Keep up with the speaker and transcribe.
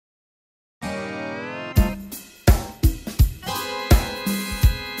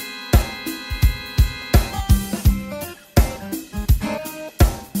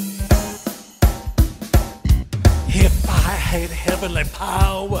had heavenly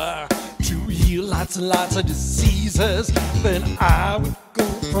power to heal lots and lots of diseases, then I would go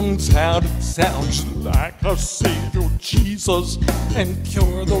from town to town just like our Savior Jesus, and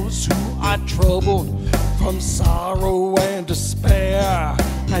cure those who are troubled from sorrow and despair.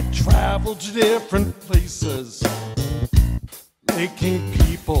 I'd travel to different places, making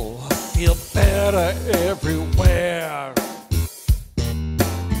people feel better everywhere.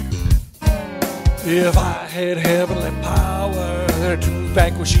 If I had heavenly power to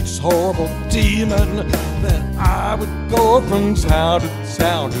vanquish each horrible demon, then I would go from town to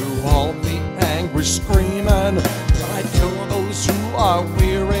town to all the anguish screaming. I'd cure those who are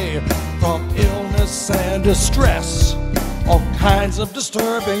weary from illness and distress, all kinds of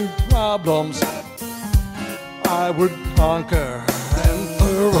disturbing problems I would conquer and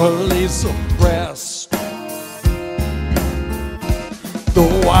thoroughly suppress.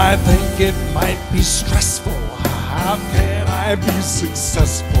 Though I think it might be stressful, how can I be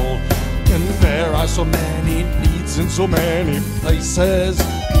successful? And there are so many needs in so many places.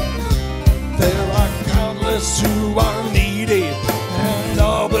 There are countless who are needy and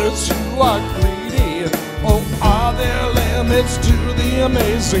others who are greedy. Oh, are there limits to the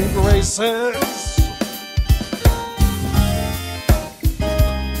amazing graces?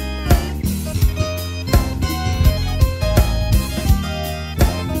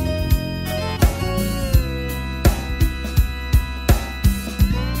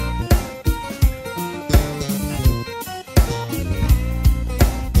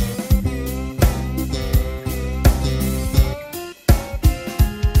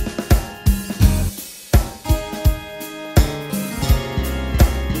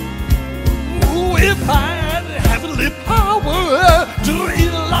 If I had heavenly power to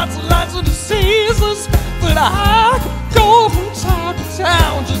heal lots and lots of diseases, then I could go from town to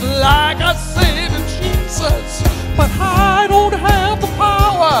town just like our Savior Jesus. But I don't have the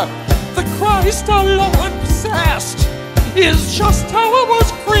power that Christ our Lord possessed. It's just how I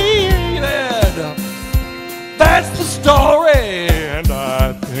was created. That's the story, and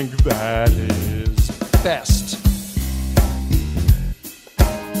I think that is best.